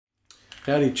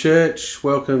Howdy church,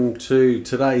 welcome to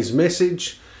today's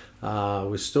message.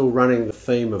 We're still running the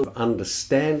theme of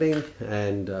understanding,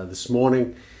 and this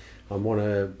morning I want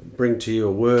to bring to you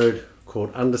a word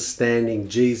called Understanding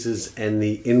Jesus and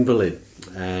the Invalid,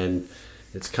 and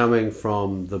it's coming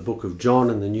from the book of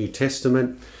John in the New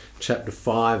Testament, chapter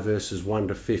 5 verses 1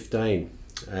 to 15.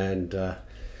 And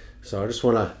so I just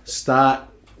want to start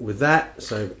with that,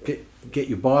 so get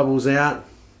your Bibles out.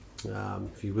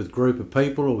 If you're with a group of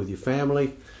people or with your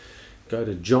family, go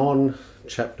to John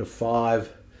chapter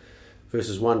 5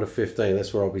 verses 1 to 15.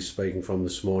 That's where I'll be speaking from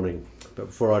this morning. But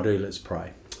before I do, let's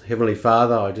pray. Heavenly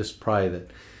Father, I just pray that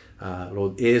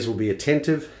Lord, ears will be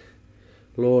attentive,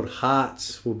 Lord,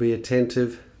 hearts will be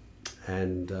attentive,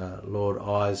 and Lord,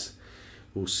 eyes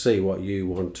will see what you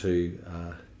want to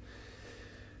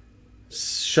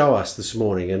show us this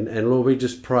morning. And Lord, we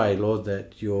just pray, Lord,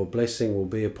 that your blessing will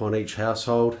be upon each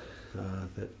household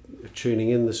that are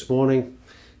tuning in this morning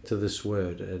to this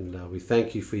word. And we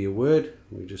thank you for your word.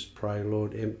 We just pray,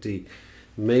 Lord, empty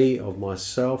me of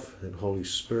myself, and Holy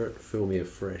Spirit, fill me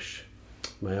afresh.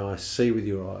 May I see with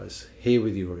your eyes, hear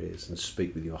with your ears, and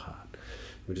speak with your heart.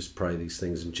 We just pray these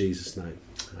things in Jesus' name.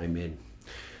 Amen.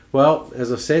 Well,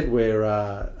 as I said, we're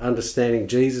understanding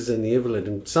Jesus and the invalid,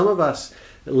 and some of us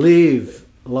live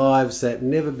lives that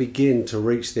never begin to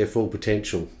reach their full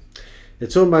potential.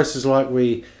 It's almost as like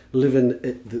we live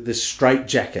in this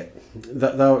straitjacket,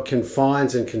 that though it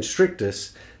confines and constricts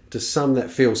us to some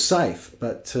that feel safe,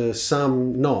 but to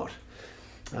some not.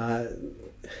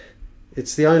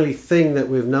 It's the only thing that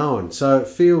we've known, so it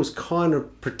feels kind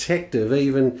of protective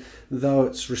even though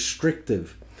it's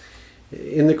restrictive.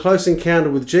 In the close encounter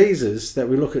with Jesus that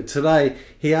we look at today,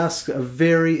 he asks a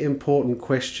very important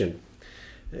question.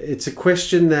 It's a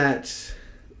question that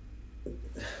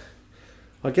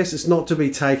I guess it's not to be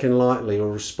taken lightly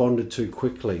or responded to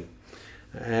quickly.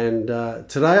 And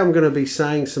today I'm going to be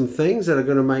saying some things that are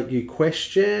going to make you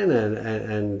question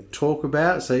and talk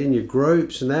about. So in your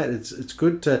groups and that, it's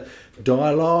good to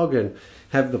dialogue and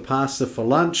have the pastor for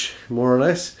lunch, more or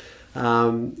less.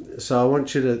 So I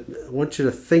want you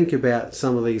to think about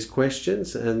some of these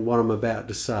questions and what I'm about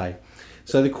to say.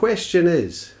 So the question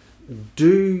is,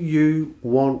 do you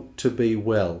want to be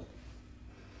well?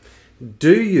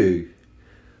 Do you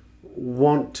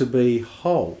want to be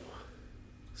whole?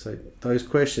 So those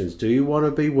questions, do you want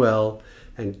to be well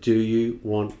and do you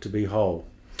want to be whole?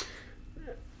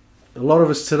 A lot of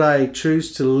us today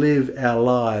choose to live our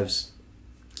lives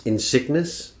in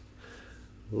sickness.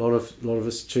 A lot of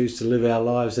us choose to live our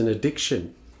lives in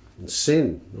addiction and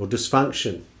sin or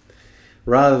dysfunction,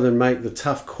 rather than make the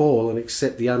tough call and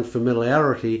accept the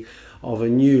unfamiliarity of a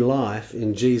new life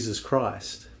in Jesus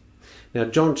Christ. Now,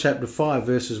 John chapter 5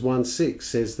 verses 1-6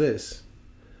 says this: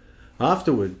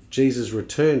 Afterward, Jesus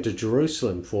returned to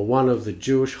Jerusalem for one of the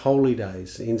Jewish holy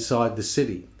days inside the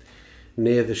city.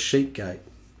 Near the sheep gate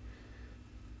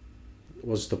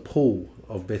was the pool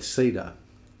of Bethesda,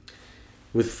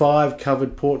 with 5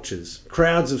 covered porches.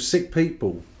 Crowds of sick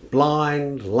people,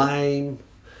 blind, lame,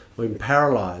 or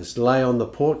paralyzed, lay on the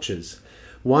porches.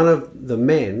 One of the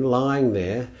men lying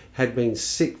there had been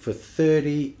sick for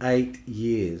 38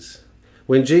 years.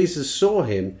 When Jesus saw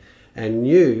him and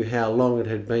knew how long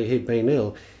he'd been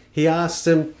ill, he asked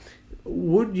him,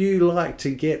 "Would you like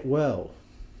to get well?"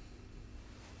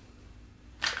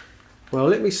 Well,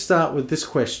 let me start with this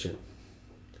question.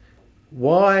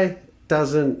 Why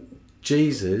doesn't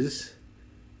Jesus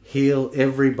heal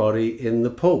everybody in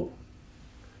the pool?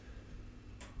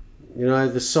 You know,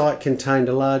 the site contained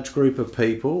a large group of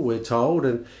people, we're told,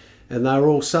 and they were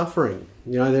all suffering.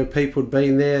 You know, there were people who'd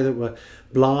been there that were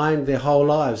blind their whole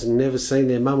lives and never seen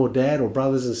their mum or dad or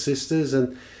brothers and sisters,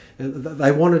 and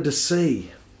they wanted to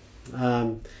see.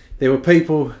 There were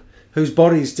people whose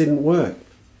bodies didn't work.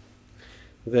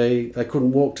 They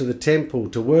couldn't walk to the temple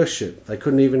to worship. They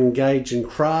couldn't even engage in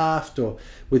craft or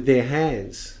with their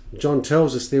hands. John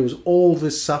tells us there was all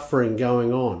this suffering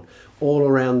going on all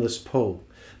around this pool.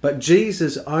 But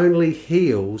Jesus only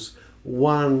heals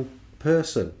one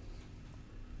person.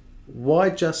 Why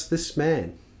just this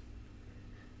man?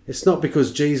 It's not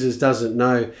because Jesus doesn't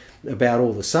know about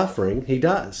all the suffering. He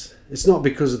does. It's not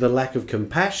because of the lack of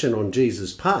compassion on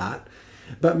Jesus' part,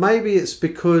 but maybe it's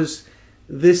because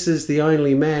this is the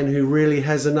only man who really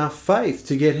has enough faith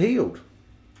to get healed.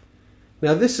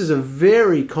 Now, this is a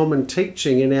very common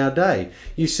teaching in our day.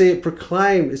 You see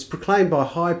it's proclaimed by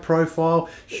high-profile,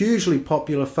 hugely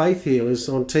popular faith healers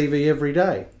on TV every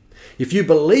day. If you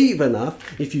believe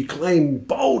enough, if you claim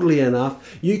boldly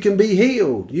enough, you can be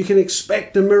healed. You can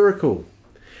expect a miracle.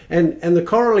 And the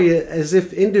corollary, as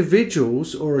if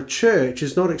individuals or a church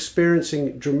is not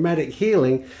experiencing dramatic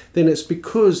healing, then it's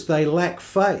because they lack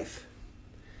faith.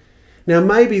 Now,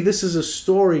 maybe this is a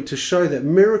story to show that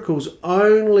miracles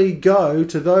only go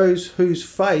to those whose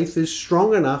faith is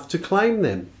strong enough to claim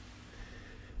them.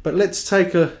 But let's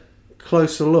take a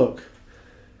closer look.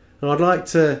 And I'd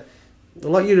like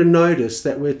you to notice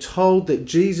that we're told that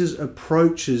Jesus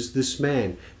approaches this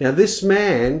man. Now, this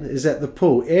man is at the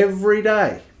pool every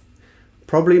day.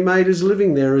 Probably made his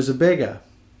living there as a beggar.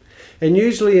 And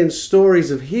usually in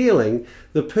stories of healing,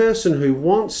 the person who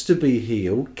wants to be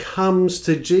healed comes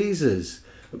to Jesus,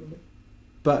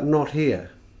 but not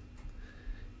here.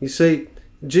 You see,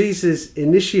 Jesus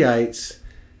initiates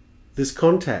this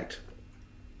contact.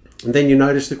 And then you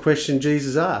notice the question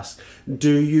Jesus asked,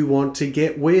 do you want to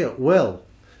get well?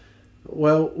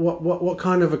 Well, what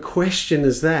kind of a question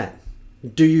is that?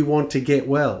 Do you want to get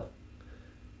well?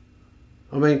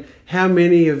 I mean, how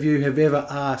many of you have ever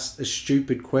asked a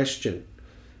stupid question?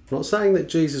 I'm not saying that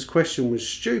Jesus' question was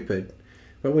stupid,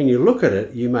 but when you look at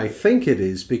it, you may think it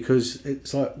is, because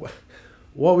it's like,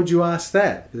 why would you ask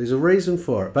that? There's a reason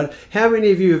for it. But how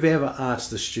many of you have ever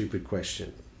asked a stupid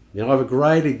question? You know, I have a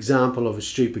great example of a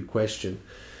stupid question.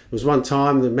 It was one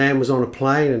time the man was on a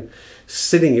plane and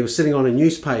he was sitting on a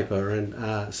newspaper,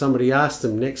 and somebody asked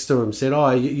him next to him, said, "Oh,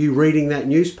 are you reading that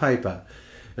newspaper?"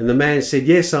 And the man said,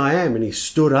 "Yes, I am." And he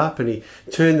stood up and he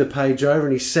turned the page over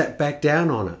and he sat back down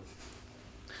on it.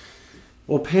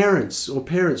 Or parents,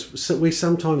 we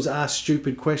sometimes ask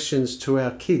stupid questions to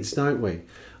our kids, don't we?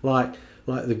 Like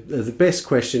the best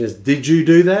question is, did you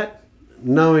do that?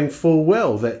 Knowing full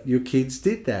well that your kids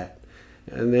did that.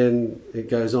 And then it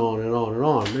goes on and on and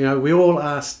on. You know, we all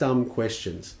ask dumb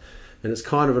questions, and it's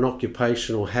kind of an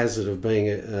occupational hazard of being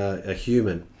a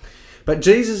human. But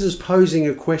Jesus is posing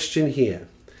a question here,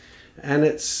 and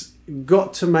it's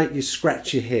got to make you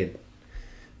scratch your head.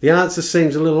 The answer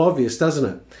seems a little obvious, doesn't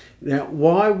it? Now,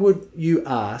 why would you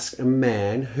ask a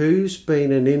man who's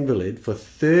been an invalid for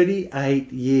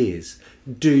 38 years,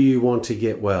 do you want to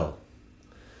get well?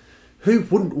 Who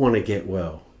wouldn't want to get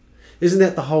well? Isn't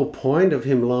that the whole point of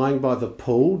him lying by the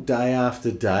pool day after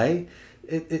day?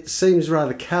 It seems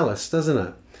rather callous,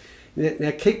 doesn't it? Now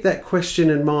keep that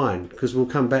question in mind, because we'll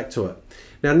come back to it.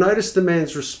 Now notice the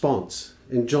man's response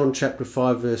in John chapter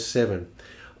 5 verse 7.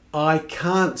 "I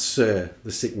can't, sir,"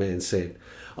 the sick man said.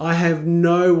 "I have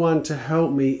no one to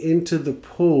help me into the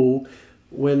pool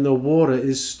when the water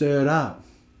is stirred up.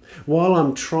 While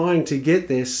I'm trying to get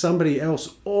there, somebody else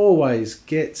always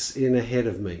gets in ahead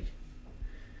of me."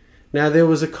 Now, there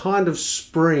was a kind of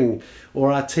spring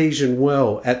or artesian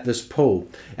well at this pool,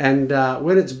 and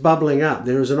when it's bubbling up,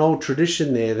 there is an old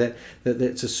tradition there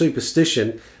that's a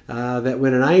superstition, that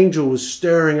when an angel was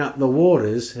stirring up the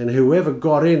waters, and whoever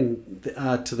got in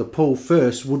to the pool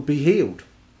first would be healed.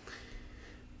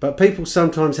 But people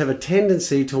sometimes have a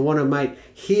tendency to want to make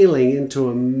healing into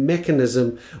a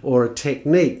mechanism or a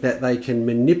technique that they can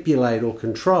manipulate or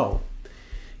control.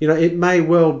 You know, it may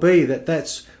well be that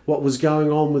that's what was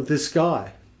going on with this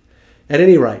guy. At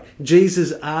any rate,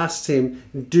 Jesus asked him,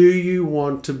 "Do you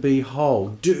want to be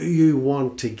whole? Do you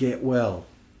want to get well?"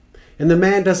 And the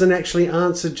man doesn't actually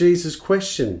answer Jesus'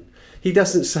 question. He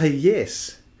doesn't say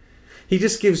yes. He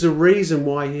just gives a reason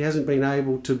why he hasn't been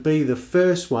able to be the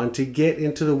first one to get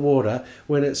into the water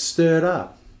when it's stirred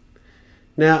up.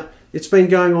 Now, it's been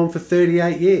going on for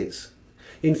 38 years.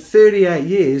 In 38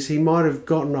 years, he might have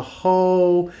gotten a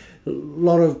whole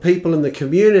lot of people in the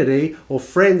community or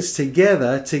friends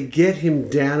together to get him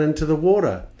down into the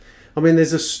water. I mean,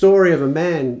 there's a story of a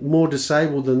man more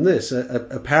disabled than this,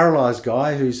 a paralyzed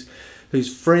guy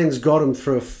whose friends got him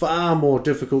through a far more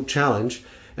difficult challenge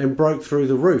and broke through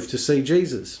the roof to see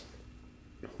Jesus.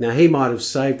 Now, he might have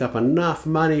saved up enough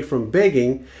money from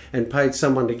begging and paid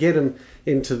someone to get him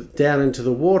down into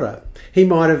the water. He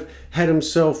might have had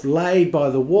himself laid by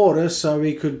the water so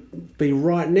he could be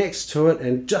right next to it,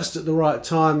 and just at the right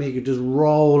time he could just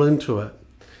roll into it.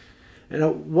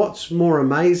 And what's more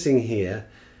amazing here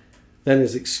than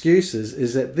his excuses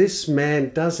is that this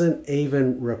man doesn't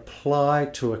even reply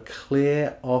to a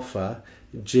clear offer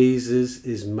Jesus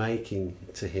is making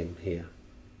to him here.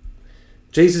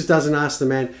 Jesus doesn't ask the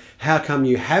man, "How come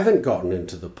you haven't gotten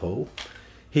into the pool?"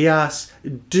 He asks,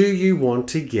 "Do you want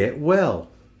to get well?"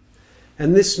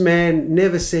 And this man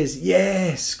never says,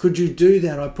 "Yes, could you do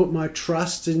that? I put my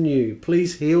trust in you.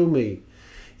 Please heal me."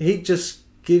 He just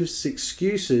gives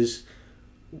excuses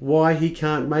why he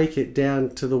can't make it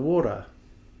down to the water.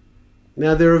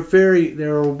 Now, there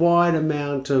are a wide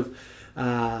amounts of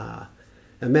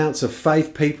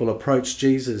faith people approach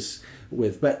Jesus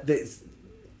with, but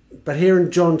But here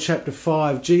in John chapter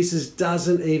 5, Jesus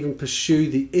doesn't even pursue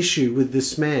the issue with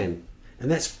this man.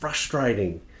 And that's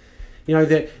frustrating. You know,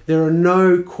 there are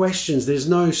no questions, there's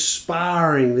no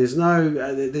sparring, there's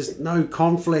no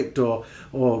conflict or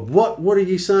what are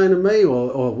you saying to me?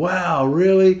 Or wow,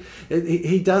 really?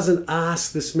 He doesn't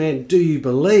ask this man, do you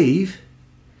believe?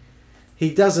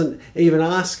 He doesn't even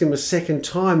ask him a second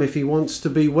time if he wants to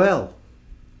be well.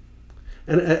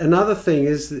 And another thing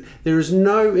is that there is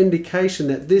no indication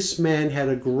that this man had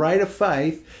a greater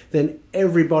faith than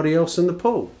everybody else in the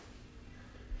pool.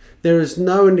 There is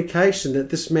no indication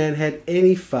that this man had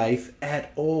any faith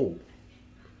at all.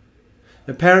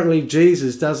 Apparently,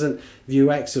 Jesus doesn't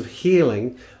view acts of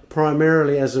healing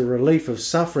primarily as a relief of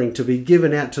suffering to be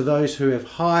given out to those who have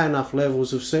high enough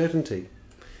levels of certainty.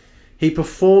 He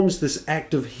performs this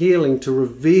act of healing to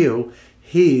reveal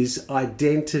his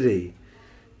identity,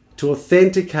 to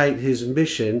authenticate his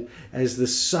mission as the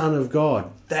Son of God.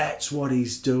 That's what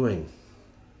he's doing.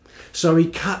 So he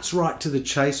cuts right to the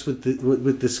chase with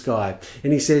this guy.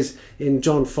 And he says in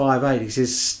John 5:8, he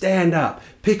says, stand up,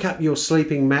 pick up your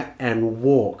sleeping mat and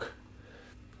walk.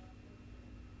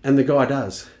 And the guy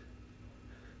does.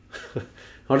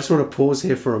 I just want to pause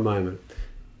here for a moment.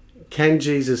 Can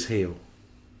Jesus heal?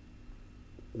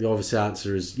 The obvious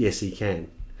answer is yes, he can.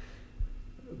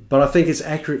 But I think it's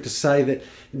accurate to say that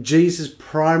Jesus'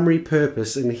 primary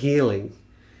purpose in healing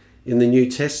in the New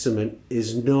Testament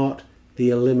is not the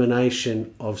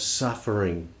elimination of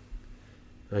suffering.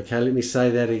 Okay, let me say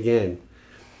that again.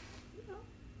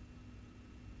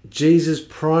 Jesus'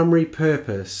 primary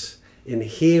purpose in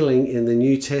healing in the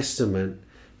New Testament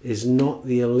is not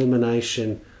the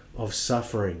elimination of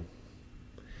suffering.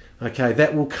 Okay,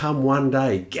 that will come one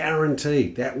day,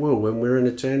 guaranteed. That will, when we're in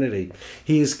eternity.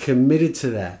 He is committed to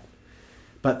that.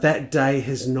 But that day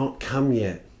has not come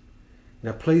yet.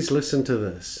 Now, please listen to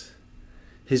this.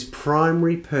 His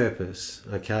primary purpose,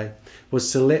 okay,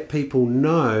 was to let people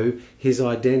know his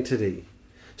identity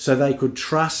so they could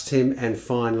trust him and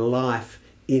find life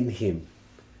in him.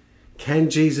 Can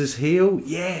Jesus heal?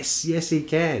 Yes, yes, he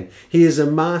can. He is a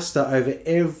master over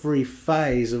every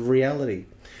phase of reality.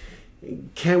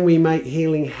 Can we make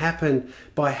healing happen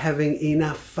by having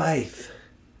enough faith?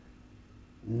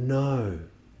 No.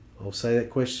 I'll say that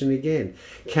question again.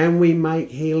 Can we make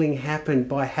healing happen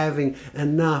by having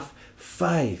enough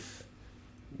faith?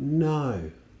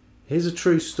 No. Here's a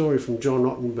true story from John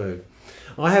Ottenberg.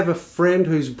 I have a friend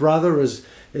whose brother is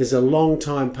a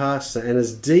long-time pastor and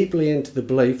is deeply into the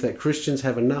belief that Christians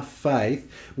have enough faith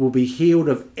will be healed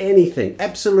of anything,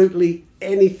 absolutely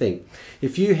anything.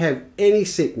 If you have any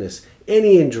sickness,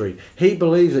 any injury, he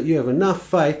believes that you have enough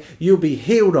faith, you'll be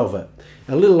healed of it.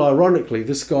 A little ironically,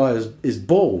 this guy is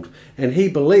bald, and he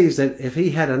believes that if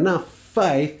he had enough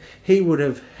faith, he would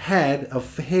have had a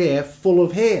hair full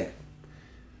of hair.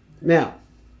 Now,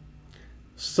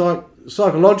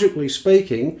 psychologically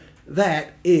speaking,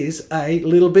 that is a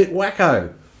little bit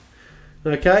wacko.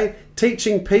 Okay?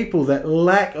 Teaching people that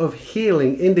lack of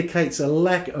healing indicates a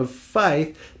lack of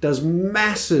faith does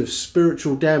massive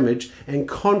spiritual damage and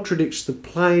contradicts the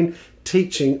plain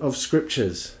teaching of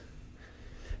scriptures.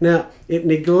 Now, it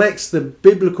neglects the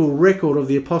biblical record of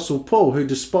the Apostle Paul, who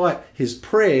despite his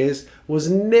prayers was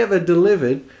never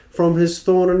delivered from his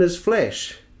thorn in his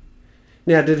flesh.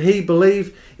 Now, did he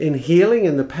believe in healing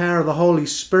and the power of the Holy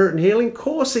Spirit in healing? Of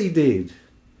course he did.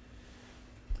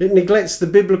 It neglects the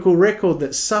biblical record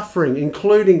that suffering,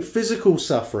 including physical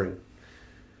suffering,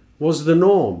 was the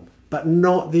norm, but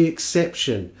not the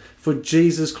exception for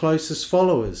Jesus' closest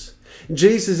followers.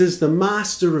 Jesus is the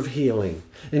master of healing,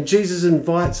 and Jesus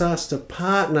invites us to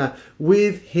partner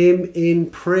with him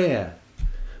in prayer.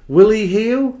 Will he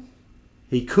heal?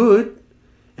 He could,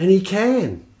 and he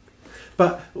can.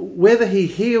 But whether he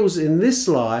heals in this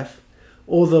life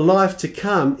or the life to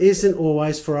come isn't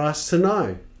always for us to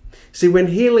know. See, when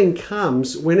healing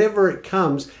comes, whenever it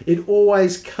comes, it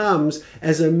always comes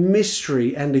as a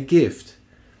mystery and a gift.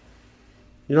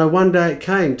 You know, one day it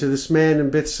came to this man in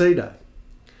Bethsaida.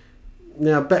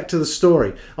 Now, back to the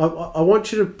story. I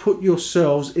want you to put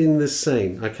yourselves in this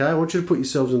scene, okay? I want you to put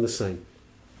yourselves in the scene.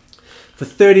 For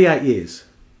 38 years,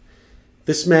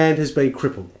 this man has been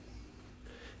crippled.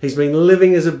 He's been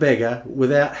living as a beggar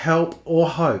without help or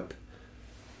hope.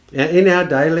 Now, in our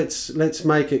day, let's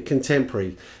make it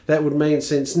contemporary. That would mean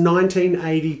since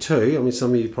 1982. I mean,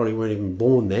 some of you probably weren't even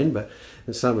born then, but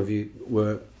and some of you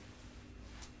were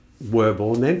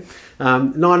born then.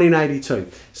 1982.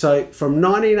 So from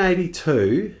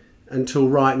 1982 until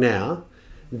right now,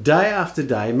 day after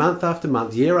day, month after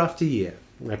month, year after year.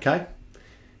 Okay,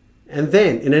 and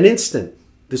then in an instant,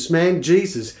 this man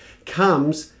Jesus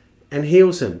comes and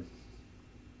heals him.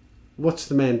 What's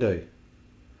the man do?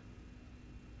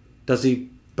 Does he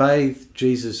bathe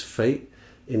Jesus' feet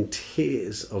in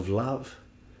tears of love?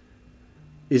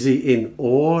 Is he in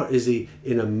awe? Is he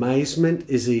in amazement?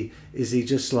 Is he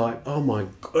just like, oh my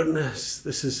goodness,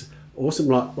 this is awesome,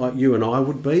 like you and I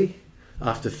would be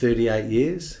after 38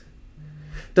 years?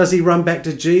 Does he run back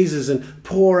to Jesus and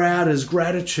pour out his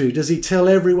gratitude? Does he tell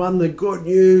everyone the good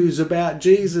news about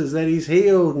Jesus, that he's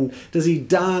healed? And does he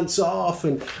dance off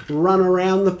and run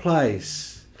around the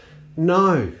place?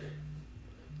 No.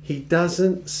 He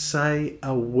doesn't say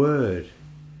a word.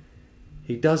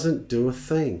 He doesn't do a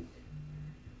thing.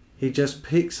 He just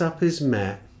picks up his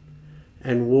mat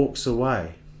and walks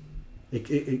away.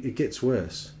 It gets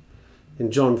worse. In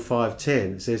John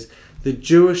 5:10 it says, the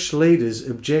Jewish leaders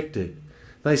objected.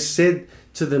 They said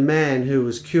to the man who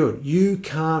was cured, you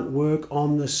can't work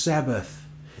on the Sabbath.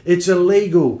 It's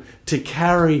illegal to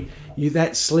carry you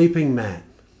that sleeping mat.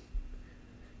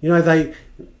 You know,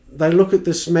 they look at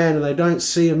this man and they don't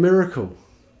see a miracle.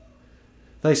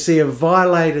 They see a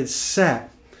violated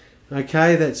sap,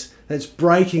 okay, that's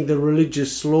breaking the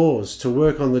religious laws to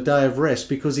work on the day of rest,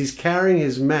 because he's carrying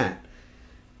his mat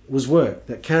was work.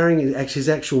 That carrying his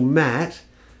actual mat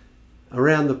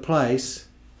around the place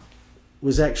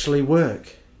was actually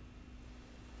work.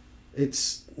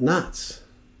 It's nuts.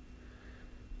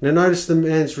 Now notice the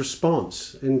man's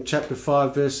response in chapter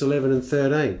 5 verse 11 and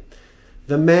 13.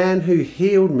 The man who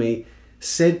healed me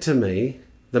said to me,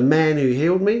 the man who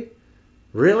healed me?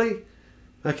 Really?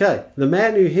 Okay, the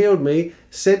man who healed me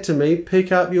said to me,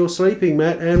 pick up your sleeping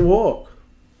mat and walk.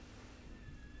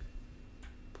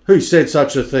 Who said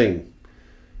such a thing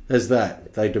as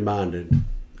that? They demanded.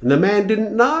 And the man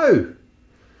didn't know,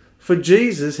 for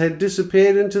Jesus had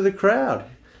disappeared into the crowd.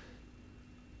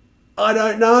 I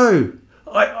don't know.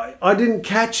 I didn't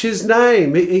catch his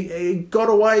name. He got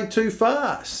away too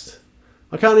fast.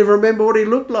 I can't even remember what he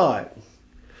looked like.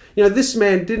 You know, this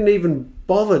man didn't even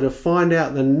bother to find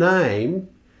out the name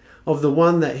of the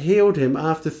one that healed him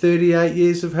after 38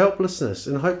 years of helplessness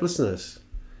and hopelessness.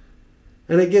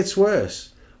 And it gets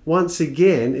worse. Once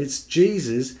again, it's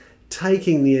Jesus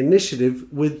taking the initiative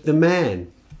with the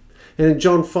man. And in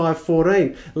John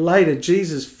 5:14, later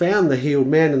Jesus found the healed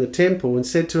man in the temple and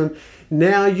said to him,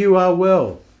 now you are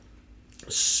well.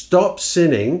 Stop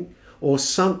sinning, or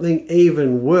something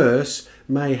even worse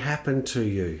may happen to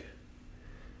you.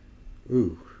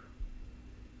 Ooh.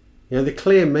 You know, the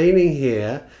clear meaning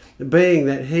here being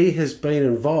that he has been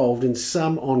involved in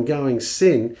some ongoing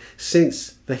sin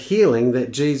since the healing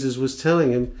that Jesus was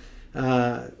telling him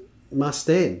must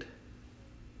end.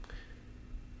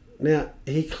 Now,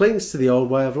 he clings to the old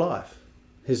way of life,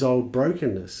 his old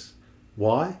brokenness.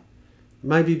 Why?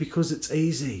 Maybe because it's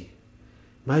easy.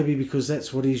 Maybe because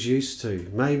that's what he's used to.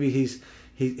 Maybe he's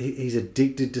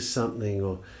addicted to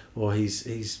something, or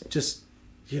he's just,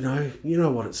 you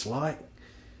know what it's like.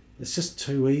 It's just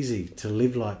too easy to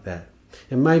live like that.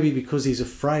 And maybe because he's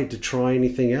afraid to try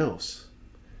anything else.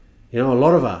 You know, a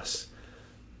lot of us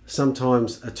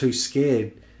sometimes are too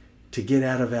scared to get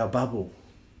out of our bubble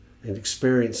and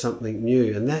experience something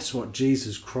new. And that's what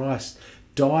Jesus Christ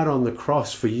died on the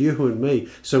cross for you and me,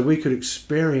 so we could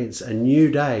experience a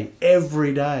new day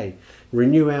every day,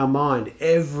 renew our mind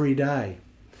every day.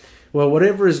 Well,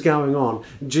 whatever is going on,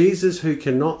 Jesus, who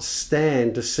cannot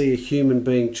stand to see a human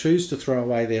being choose to throw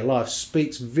away their life,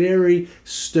 speaks very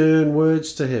stern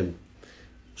words to him.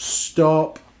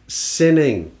 Stop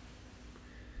sinning.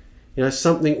 You know,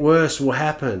 something worse will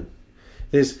happen.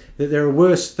 There are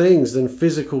worse things than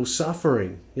physical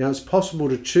suffering. You know, it's possible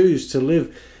to choose to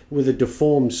live with a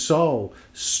deformed soul.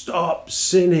 Stop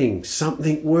sinning.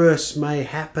 Something worse may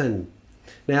happen.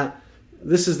 Now,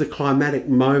 this is the climatic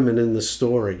moment in the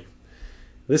story.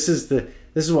 This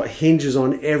is what hinges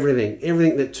on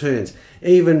everything that turns,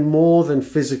 even more than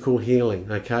physical healing.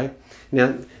 Okay.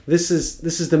 Now, this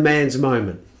is the man's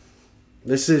moment.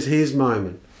 This is his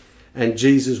moment, and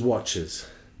Jesus watches.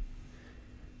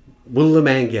 Will the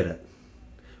man get it?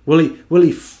 Will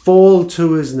he fall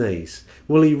to his knees?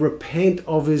 Will he repent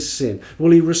of his sin?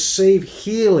 Will he receive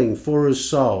healing for his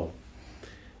soul?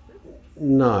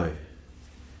 No.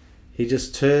 He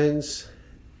just turns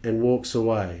and walks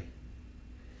away.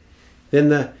 Then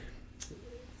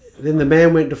the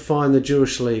man went to find the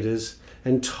Jewish leaders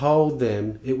and told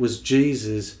them it was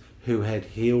Jesus who had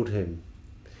healed him.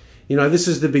 You know, this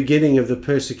is the beginning of the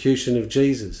persecution of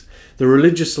Jesus. The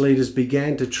religious leaders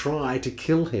began to try to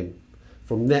kill him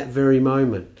from that very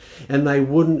moment, and they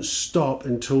wouldn't stop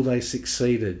until they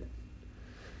succeeded.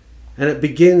 And it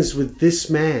begins with this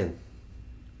man,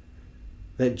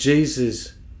 that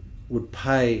Jesus would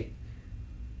pay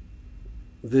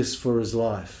this for his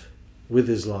life. with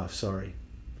his life, sorry.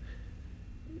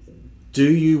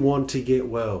 Do you want to get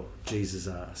well? Jesus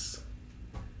asks.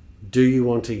 Do you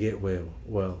want to get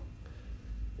well?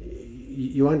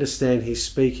 You understand he's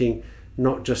speaking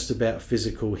not just about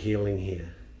physical healing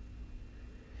here.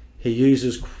 He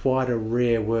uses quite a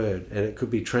rare word, and it could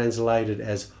be translated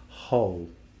as whole.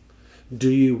 Do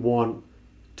you want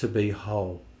to be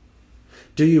whole?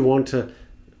 Do you want to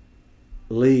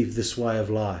leave this way of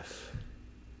life?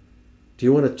 Do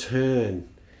you want to turn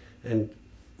and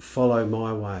follow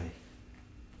my way?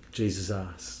 Jesus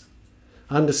asks.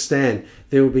 Understand,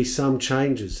 there will be some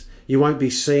changes. You won't be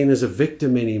seen as a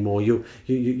victim anymore.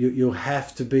 You'll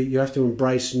have to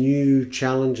embrace new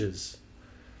challenges,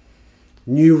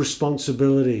 new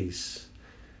responsibilities.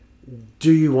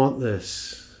 Do you want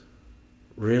this?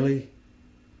 Really?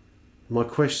 My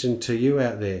question to you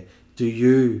out there, do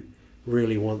you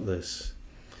really want this?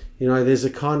 You know, there's a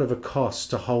kind of a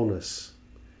cost to wholeness.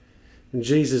 And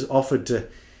Jesus offered to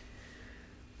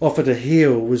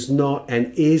heal was not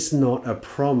and is not a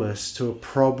promise to a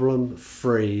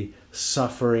problem-free,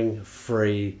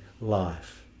 suffering-free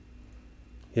life.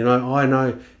 You know, I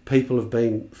know people have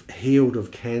been healed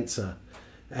of cancer,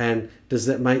 and does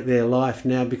that make their life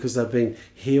now, because they've been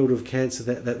healed of cancer,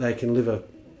 that they can live a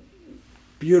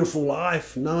beautiful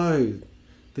life? No,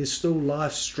 there's still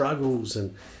life struggles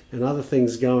and other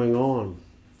things going on.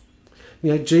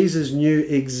 You know, Jesus knew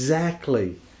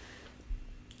exactly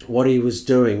what he was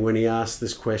doing when he asked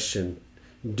this question.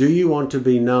 Do you want to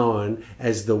be known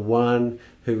as the one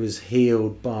who is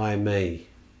healed by me?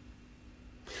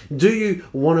 Do you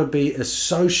want to be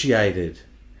associated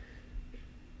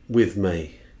with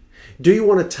me? Do you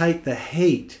want to take the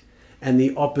heat and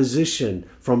the opposition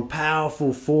from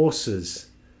powerful forces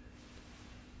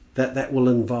that will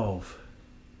involve?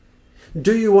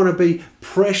 Do you want to be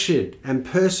pressured and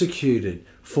persecuted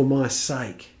for my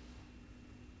sake?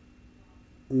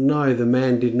 No, the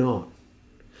man did not.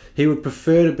 He would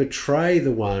prefer to betray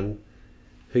the one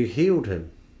who healed him.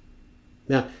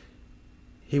 Now,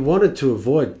 he wanted to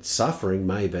avoid suffering,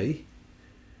 maybe,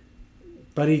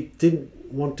 but he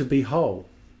didn't want to be whole.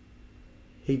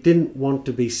 He didn't want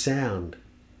to be sound.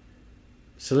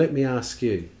 So let me ask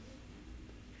you,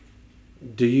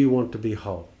 do you want to be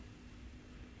whole?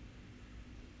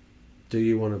 Do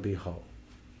you want to be whole?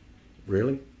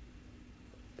 Really?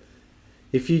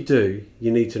 If you do,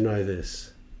 you need to know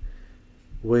this.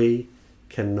 We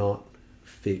cannot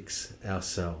fix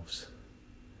ourselves.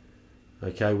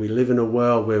 Okay, we live in a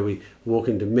world where we walk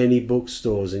into many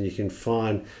bookstores and you can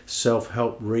find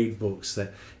self-help read books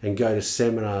and go to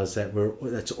seminars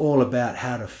that's all about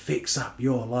how to fix up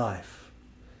your life.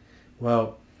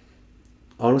 Well,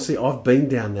 honestly, I've been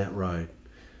down that road.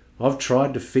 I've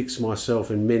tried to fix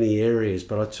myself in many areas,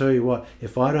 but I tell you what,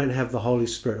 if I don't have the Holy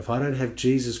Spirit, if I don't have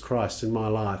Jesus Christ in my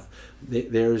life,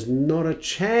 there is not a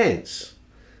chance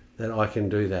that I can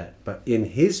do that. But in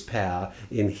his power,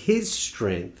 in his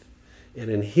strength, and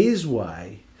in his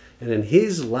way, and in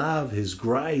his love, his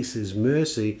grace, his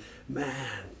mercy,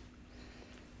 man,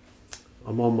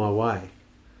 I'm on my way.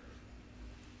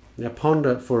 Now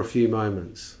ponder for a few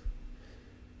moments.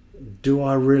 Do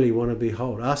I really want to be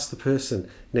whole? Ask the person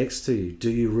next to you,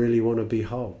 do you really want to be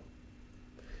whole?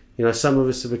 You know, some of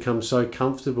us have become so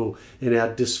comfortable in our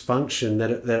dysfunction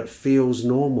that it feels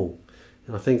normal.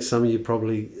 And I think some of you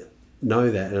probably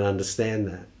know that and understand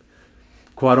that.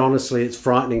 Quite honestly, it's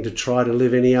frightening to try to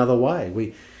live any other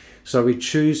way. So we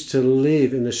choose to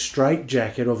live in the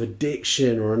straitjacket of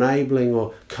addiction or enabling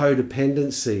or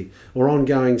codependency or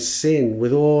ongoing sin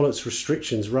with all its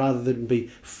restrictions rather than be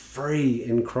free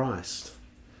in Christ.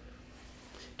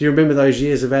 Do you remember those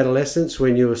years of adolescence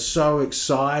when you were so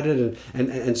excited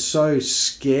and so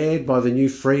scared by the new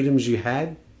freedoms you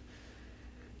had?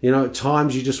 You know, at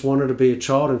times you just wanted to be a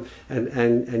child,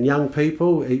 and young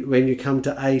people, when you come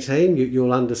to 18,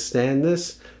 you'll understand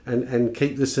this and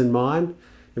keep this in mind.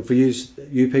 And for you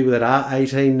people that are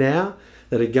 18 now,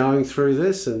 that are going through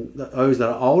this, and those that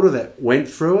are older that went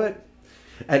through it,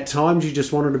 at times you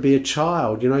just wanted to be a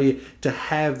child, you know, to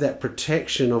have that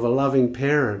protection of a loving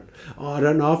parent. Oh, I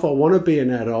don't know if I want to be an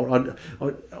adult.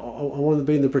 I want to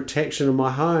be in the protection of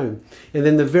my home. And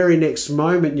then the very next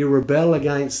moment you rebel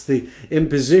against the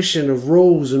imposition of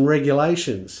rules and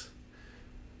regulations.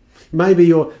 Maybe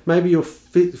you're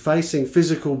facing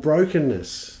physical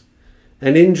brokenness,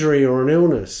 an injury or an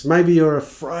illness. Maybe you're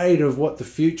afraid of what the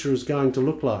future is going to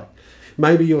look like.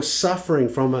 Maybe you're suffering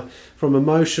from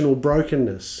emotional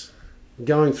brokenness,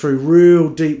 going through real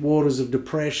deep waters of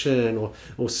depression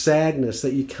or sadness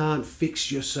that you can't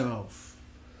fix yourself.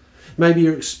 Maybe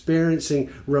you're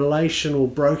experiencing relational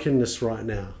brokenness right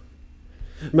now.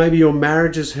 Maybe your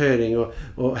marriage is hurting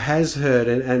or has hurt,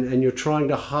 and you're trying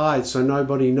to hide so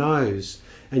nobody knows,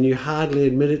 and you hardly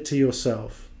admit it to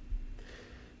yourself.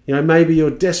 You know, maybe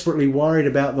you're desperately worried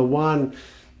about the one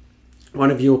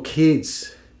of your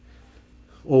kids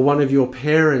or one of your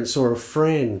parents or a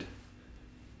friend.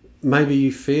 Maybe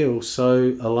you feel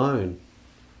so alone.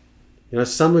 You know,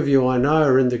 some of you I know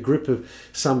are in the grip of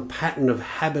some pattern of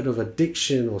habit of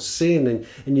addiction or sin,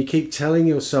 and you keep telling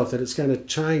yourself that it's going to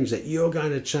change, that you're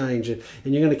going to change, and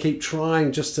you're going to keep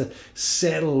trying just to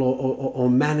settle or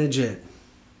manage it.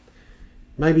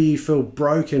 Maybe you feel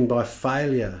broken by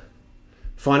failure,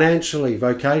 financially,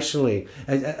 vocationally,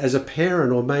 as a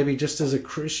parent, or maybe just as a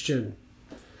Christian.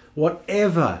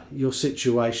 Whatever your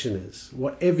situation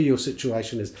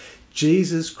is,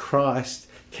 Jesus Christ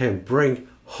can bring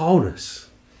wholeness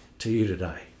to you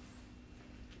today.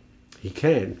 He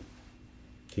can.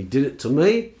 He did it to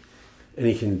me, and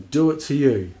he can do it to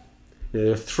you. Now,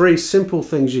 there are 3 simple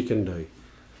things you can do.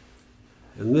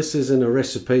 And this isn't a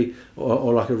recipe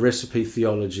or like a recipe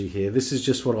theology here. This is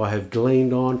just what I have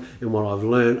gleaned on and what I've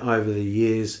learned over the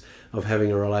years of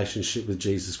having a relationship with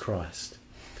Jesus Christ.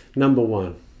 Number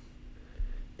 1,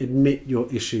 admit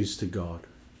your issues to God.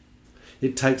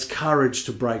 It takes courage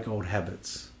to break old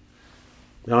habits.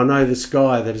 Now, I know this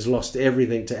guy that has lost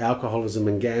everything to alcoholism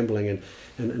and gambling,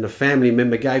 and a family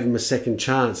member gave him a second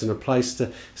chance and a place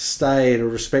to stay and a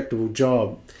respectable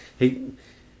job. He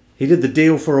did the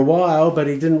deal for a while, but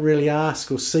he didn't really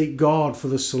ask or seek God for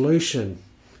the solution.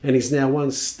 And he's now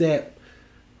one step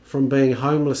from being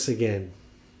homeless again.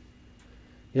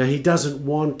 You know, he doesn't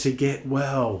want to get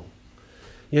well.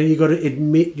 You know, you've got to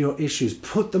admit your issues,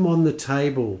 put them on the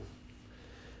table.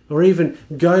 Or even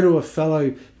go to a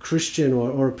fellow Christian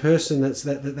or a person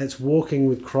that's walking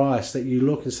with Christ, that you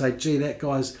look and say, gee,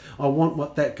 I want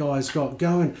what that guy's got.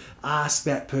 Go and ask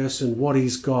that person what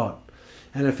he's got.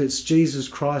 And if it's Jesus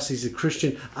Christ, he's a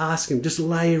Christian, ask him. Just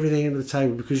lay everything on the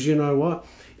table, because you know what?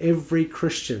 Every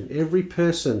Christian, every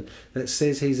person that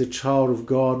says he's a child of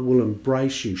God will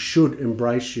embrace you, should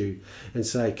embrace you, and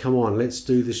say, come on, let's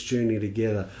do this journey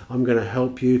together. I'm going to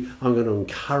help you. I'm going to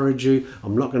encourage you.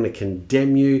 I'm not going to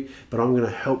condemn you, but I'm going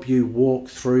to help you walk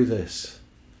through this.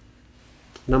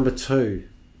 Number 2,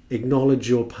 acknowledge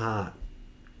your part.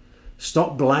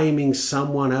 Stop blaming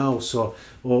someone else or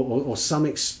some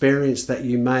experience that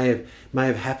you may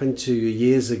have happened to you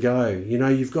years ago. You know,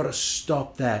 you've got to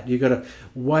stop that. You've got to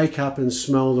wake up and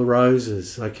smell the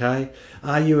roses, okay?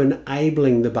 Are you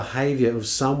enabling the behavior of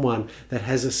someone that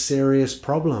has a serious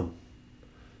problem?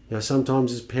 You know,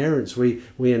 sometimes as parents, we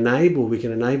can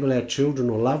enable our children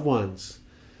or loved ones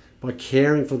by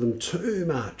caring for them too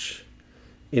much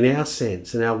in our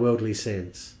sense, in our worldly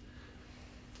sense.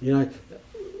 You know,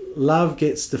 love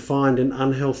gets defined in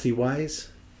unhealthy ways.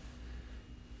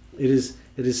 It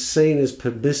is seen as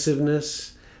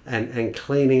permissiveness and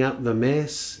cleaning up the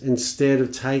mess instead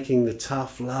of taking the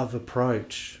tough love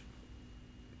approach.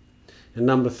 And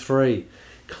number 3,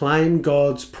 claim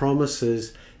God's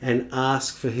promises and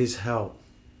ask for his help.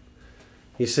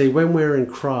 You see, when we're in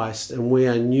Christ and we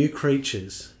are new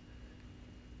creatures,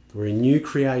 we're a new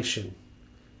creation.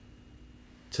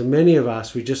 To many of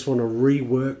us, we just want to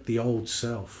rework the old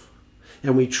self.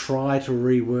 And we try to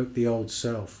rework the old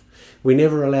self. We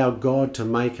never allow God to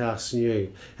make us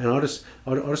new. And I just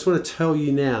want to tell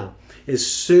you now, as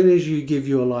soon as you give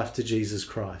your life to Jesus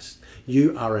Christ,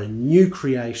 you are a new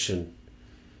creation.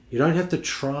 You don't have to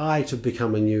try to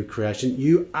become a new creation.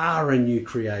 You are a new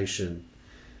creation.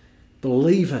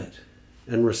 Believe it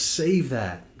and receive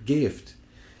that gift.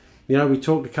 You know, we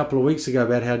talked a couple of weeks ago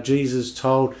about how Jesus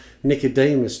told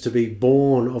Nicodemus to be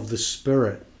born of the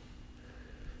Spirit.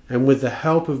 And with the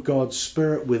help of God's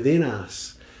Spirit within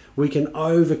us, we can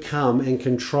overcome and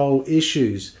control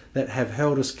issues that have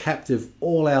held us captive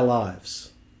all our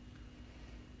lives.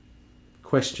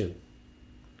 Question: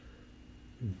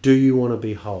 do you want to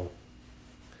be whole?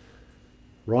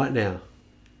 Right now,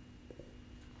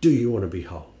 do you want to be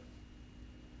whole?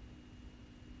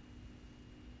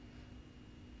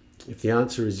 If the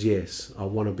answer is yes, I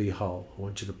want to be whole, I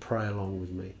want you to pray along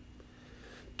with me.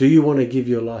 Do you want to give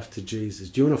your life to Jesus?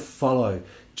 Do you want to follow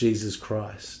Jesus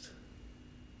Christ,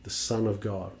 the Son of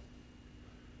God?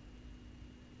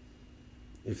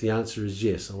 If the answer is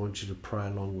yes, I want you to pray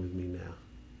along with me now.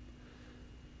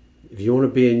 If you want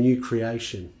to be a new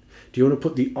creation, do you want to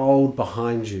put the old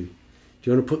behind you? Do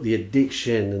you want to put the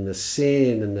addiction and the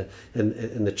sin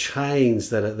and the chains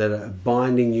that are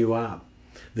binding you up?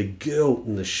 The guilt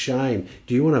and the shame.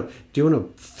 Do you want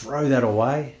to throw that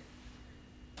away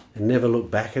and never look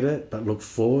back at it, but look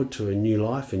forward to a new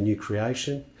life, a new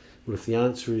creation? Well, if the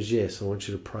answer is yes, I want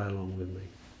you to pray along with me.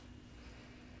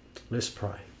 Let's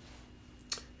pray.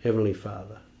 Heavenly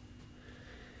Father,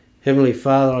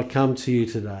 I come to you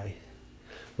today.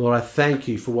 Lord, I thank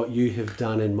you for what you have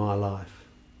done in my life.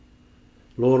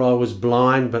 Lord, I was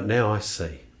blind, but now I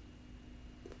see.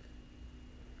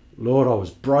 Lord, I was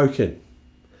broken,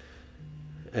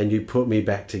 and you put me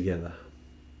back together.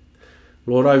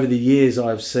 Lord, over the years,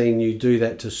 I've seen you do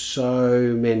that to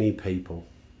so many people.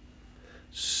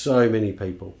 So many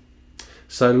people.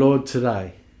 So, Lord,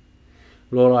 today,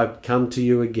 Lord, I come to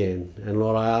you again, and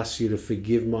Lord, I ask you to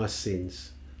forgive my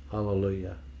sins.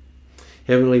 Hallelujah.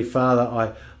 Heavenly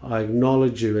Father, I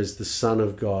acknowledge you as the Son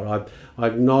of God. I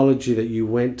acknowledge you that you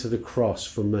went to the cross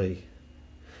for me.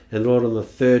 And Lord, on the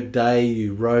third day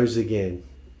you rose again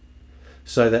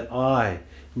so that I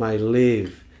may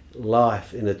live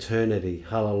life in eternity.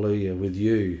 Hallelujah, with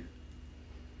you.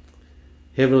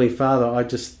 Heavenly Father, I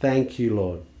just thank you,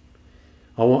 Lord.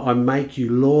 I make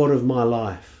you Lord of my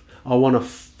life. I want to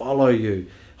follow you.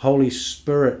 Holy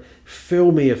Spirit,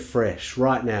 fill me afresh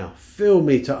right now. Fill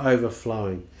me to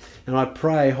overflowing. And I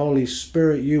pray, Holy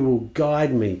Spirit, you will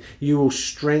guide me. You will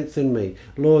strengthen me.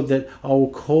 Lord, that I will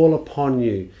call upon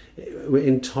you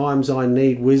in times I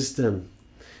need wisdom.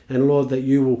 And Lord, that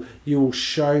you will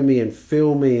show me and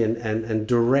fill me and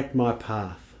direct my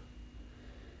path.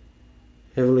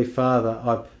 Heavenly Father,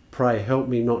 I pray, help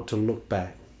me not to look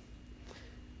back.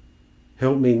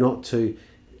 Help me not to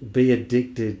be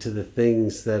addicted to the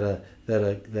things that are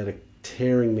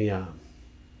tearing me up.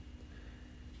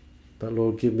 But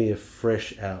Lord, give me a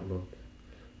fresh outlook.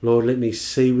 Lord, let me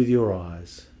see with your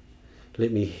eyes.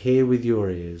 Let me hear with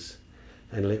your ears.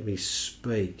 And let me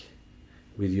speak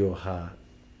with your heart.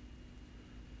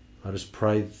 I just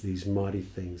pray these mighty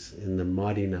things in the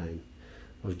mighty name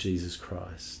of Jesus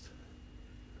Christ.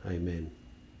 Amen.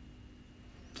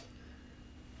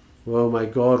 Well, may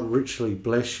God richly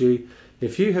bless you.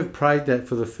 If you have prayed that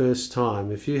for the first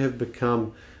time, if you have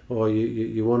become, or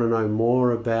you want to know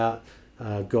more about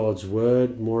God's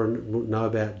Word, know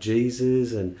about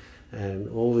Jesus and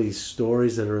all these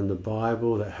stories that are in the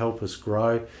Bible that help us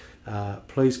grow,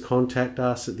 please contact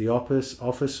us at the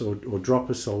office or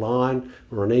drop us a line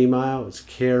or an email. It's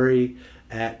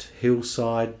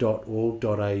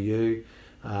kerry@hillside.org.au.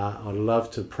 I'd love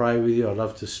to pray with you. I'd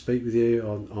love to speak with you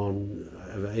on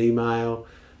email.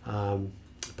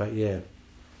 But yeah,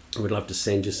 we'd love to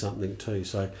send you something too.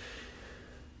 So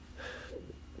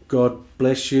God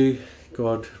bless you.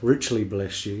 God richly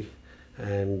bless you.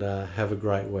 And have a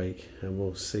great week. And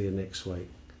we'll see you next week.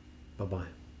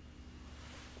 Bye-bye.